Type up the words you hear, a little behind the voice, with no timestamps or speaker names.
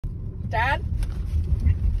Dad?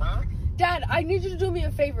 Huh? Dad, I need you to do me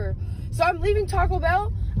a favor. So I'm leaving Taco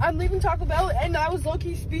Bell. And I was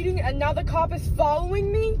low-key speeding, and now the cop is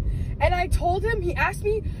following me. And I told him, he asked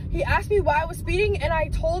me why I was speeding, and I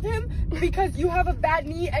told him because you have a bad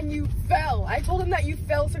knee and you fell. I told him that you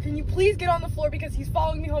fell, so can you please get on the floor because he's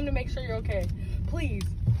following me home to make sure you're okay. Please,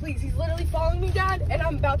 please, he's literally following me, Dad, and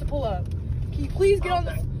I'm about to pull up. Can you please get on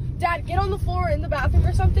the, Dad, get on the floor in the bathroom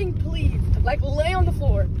or something, please. Like, lay on the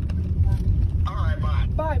floor. All right, bye.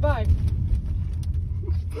 Bye, bye.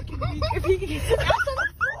 If he gets his ass on the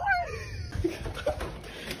floor.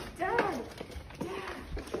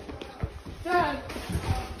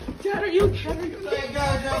 Dad, are you okay? Thank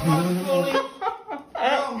God y'all fucking police.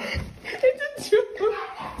 It's a joke.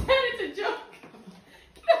 Dad, it's a joke.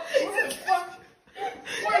 What the fuck?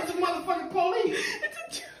 Where's the motherfucking police? It's a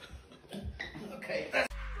joke. Okay.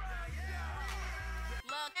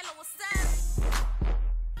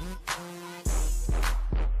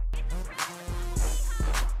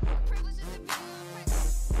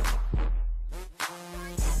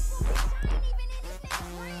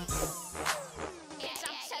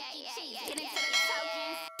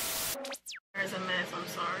 There's a mess, I'm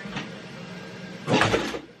sorry.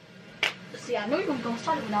 See, I know you're gonna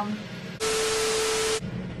start it without me.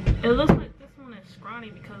 It looks like this one is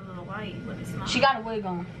scrawny because of the light, but it's not. She got a wig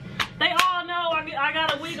on. They all know I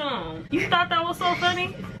got a wig on. You thought that was so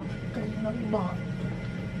funny?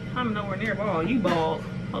 I'm nowhere near bald. You bald.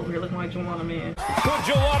 Over here looking like Jaylaolivia man. Could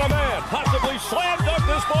Jaylaolivia man possibly slam dunk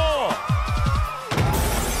this ball?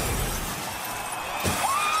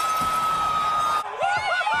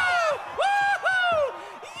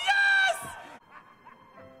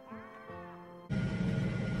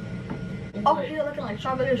 Oh, she's looking like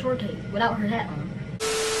strawberry shortcake without her hat on.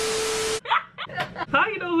 How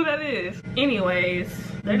you know who that is? Anyways,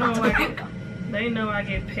 they know I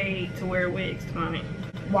get paid to wear wigs, Tommy.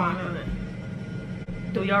 Why?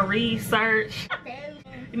 Do your research.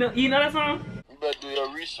 You know that song? You better do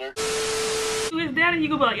your research. Who is daddy? You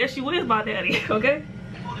gonna be like, yes, you is my daddy, okay?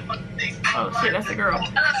 Oh shit, that's the girl.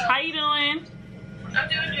 How you doing? I'm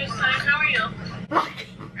doing just fine. How are you?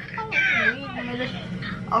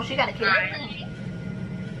 Oh, she got a kid.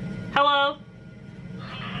 Hello?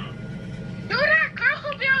 Do that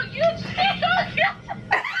girl down YouTube.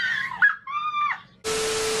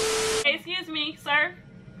 Excuse me, sir.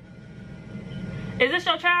 Is this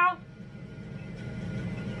your child?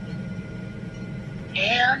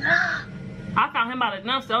 Hell no. I found him by the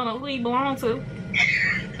dumpster. I don't know who he belonged to.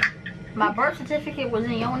 My birth certificate was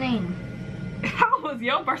in your name. How was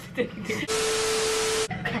your birth certificate?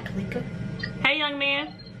 Kakalika. Hey, young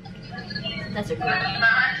man. That's a girl.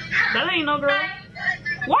 That ain't no girl.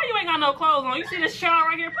 Why you ain't got no clothes on? You see this child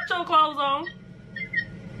right here? Put your clothes on.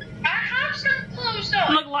 I have some clothes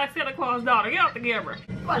on. Look like Santa Claus' daughter. Get out the camera.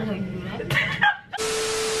 Why the hell you do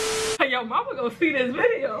that? Yo, mama gonna see this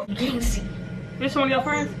video. You can't see. This one of your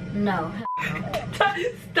friends? No.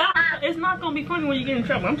 Stop. It's not gonna be funny when you get in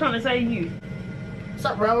trouble. I'm trying to save you. What's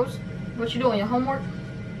up, Rose? What you doing? Your homework?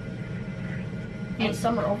 Ain't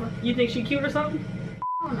summer over? You think she cute or something?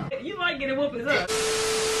 I don't know. You like getting whoopings, huh?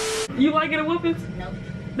 You like getting whoopings? Nope.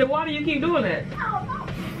 Then why do you keep doing that? I don't know.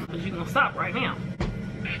 Cause you gonna stop right now.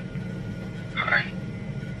 Alright.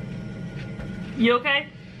 You okay?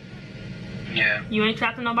 Yeah. You ain't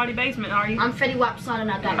trapped in nobody's basement, are you? I'm Fetty Wap's son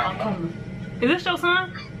and I got glaucoma. Is this your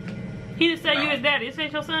son? He just said you his daddy. Is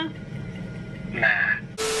this your son? Nah.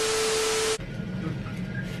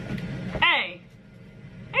 Hey,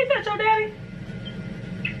 ain't that your daddy?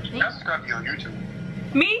 That's gotta be on YouTube.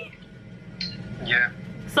 Me? Yeah.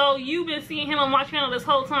 So you been seeing him on my channel this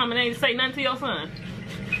whole time and ain't say nothing to your son?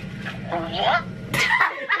 What?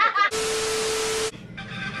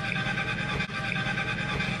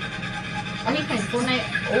 Are you playing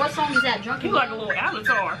Fortnite? What song is that? Drunken? You like a little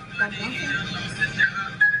avatar. Like Drunken?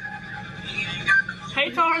 Hey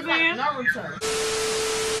Tarzan. Naruto.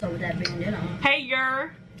 So with that being, you know. Hey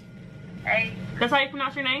Yer. Hey, That's how you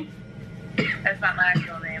pronounce your name? that's not my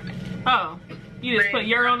actual name. Oh. You just put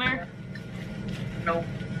Yer on there? Nope.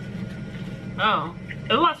 Oh.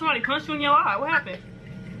 It looked like somebody punched you in your eye. What happened?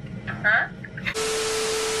 Huh?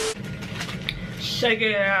 Shake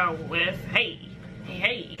it out with hey.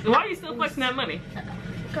 Hey. Why are you still flexing that money?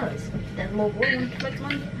 Because that little boy when he makes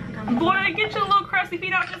money. Boy, get your little crusty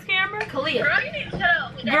feet out this camera. Kalia. Girl, you need to shut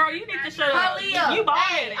up. with that. Girl, you need to shut up. Kalia. You bald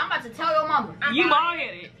Hey, headed. I'm about to tell your mama. You bald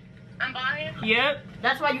headed. I'm buying. Yep.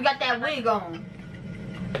 That's why you got that wig on.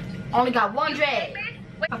 Only got one drag.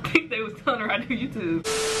 I think they was telling her I do YouTube.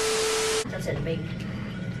 That's it, baby.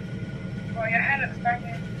 Boy, your head looks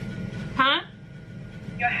banging. Huh?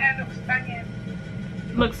 Your head looks banging.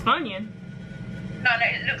 Looks funny. No,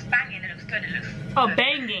 it looks banging. It looks good. It looks Oh, good.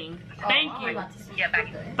 banging. Thank you. Yeah,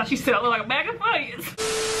 banging. Thought she said I look like a bag of Funyuns.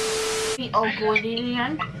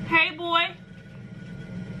 Hey, boy.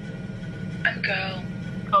 I'm girl.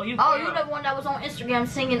 Oh, you. Oh, you're the one that was on Instagram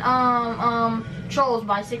singing Trolls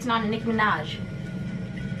by 6ix9ine and Nicki Minaj.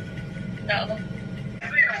 No.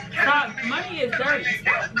 Stop. Money is dirty.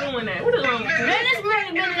 Stop doing that. What is wrong with you? Man, this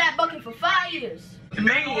money been in that bucket for 5 years.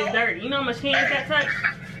 Money is dirty. You know how much hands that touch?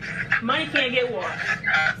 Money can't get washed.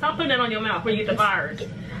 Stop putting that on your mouth where you get the virus.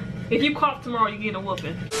 If you cough tomorrow, you get a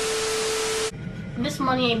whooping. This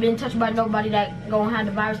money ain't been touched by nobody that gonna have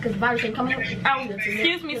the virus because the virus ain't coming out.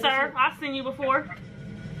 Excuse me, sir. I've seen you before.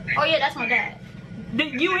 Oh yeah, that's my dad.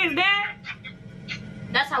 You his dad?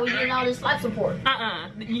 That's how we getting all this life support. I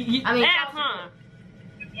mean, child huh?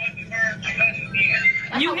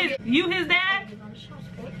 You his dad?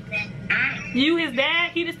 You his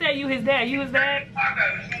dad? He just said you his dad. You his dad? I'm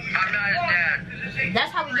not his dad.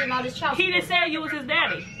 That's how we getting all this child support. He just said you was his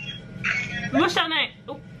daddy. What's your name?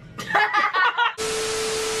 Oh.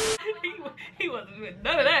 he wasn't doing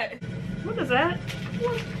none of that. What is that?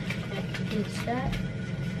 What is that?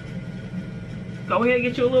 Go ahead and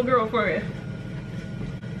get you a little girl for you.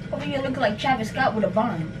 Over here looking like Travis Scott with a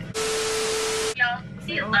vine. Y'all,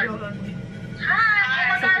 see you. Oh, Hi. Oh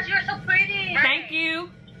my gosh, you're so pretty. thank you.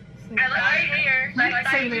 I love your hair.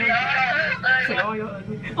 Say all your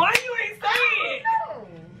ugly. Why you ain't say it?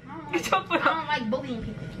 Get your foot I up. don't like bullying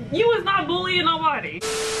people. You was not bullying nobody.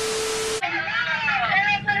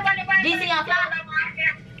 DC on fly?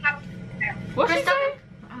 What she say?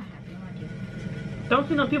 I have no idea. Don't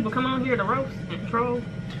you know people come on here to roast and troll?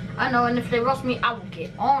 I know, and if they roast me, I will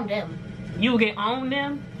get on them. You will get on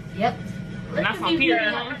them? Yep. And that's on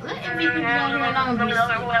period. Let MVP be on here and I'm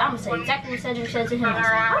gonna say exactly what Cedric said to him.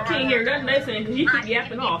 I can't hear nothing they saying because you keep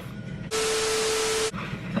yapping off.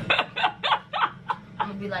 I'm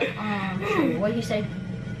gonna be like, what did he say?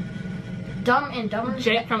 Dumb and Dumber.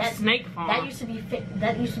 Jake from Snake Farm. That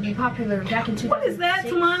used to be popular back in 2006. What is that,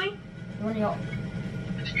 Tamani? One of y'all.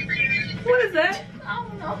 What is that? I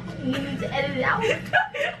don't know. You need to edit it out.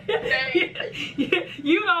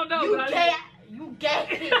 You don't know. You but gay. You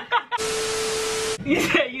gay. You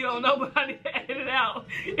said you don't know, but I need to edit it out.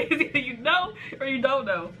 It's either you know or you don't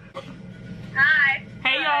know. Hi.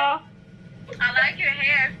 Hey, y'all. I like your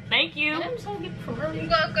hair. Thank you. Let me say it from earlier.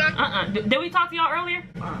 You're welcome. Did we talk to y'all earlier?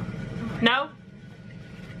 No?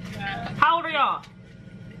 How old are y'all?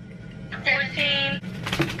 14.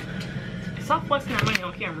 Stop flexing that money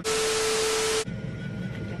on camera.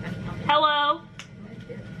 Hello?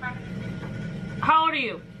 How old are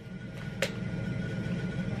you?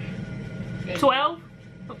 12?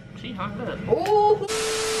 Oh, she hung up. Ooh.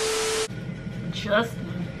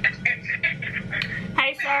 Justin.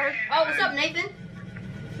 Hey, sir. Oh, what's up, Nathan?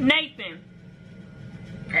 Nathan.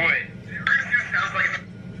 Boy.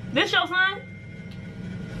 This your son?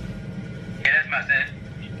 Yeah, that's my son.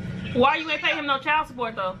 Why you ain't pay him no child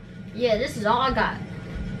support, though? Yeah, this is all I got.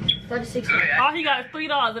 36. All he got is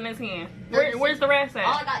 $3 in his hand. Where's the rest at?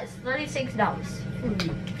 All I got is $36.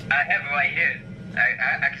 I have it right here.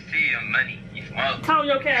 I can see your money. You small. Tell him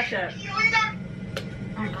your cash app.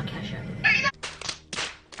 I don't got cash out.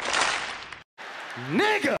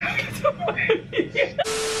 Nigga!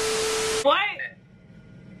 What?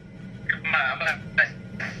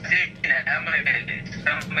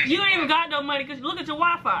 You ain't even got no money because look at your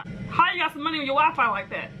Wi-Fi. How you got some money on your Wi-Fi like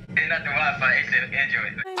that? It's not the Wi-Fi, it's the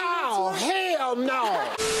Android. Oh, hell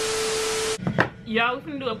no! Y'all, we're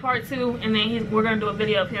gonna do a part 2, and then we're gonna do a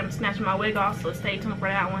video of him snatching my wig off, so stay tuned for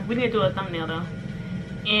that one. We need to do a thumbnail though.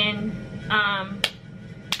 And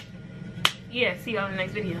yeah, see y'all in the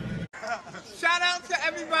next video. Shout out to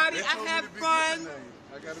everybody. I had fun.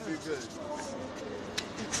 I gotta be good.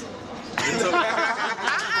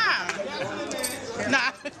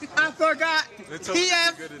 Nah, I forgot. They told me to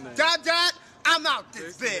be good in TF, that. ... I'm out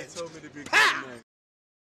this They bitch. told me to be good in Ha! that.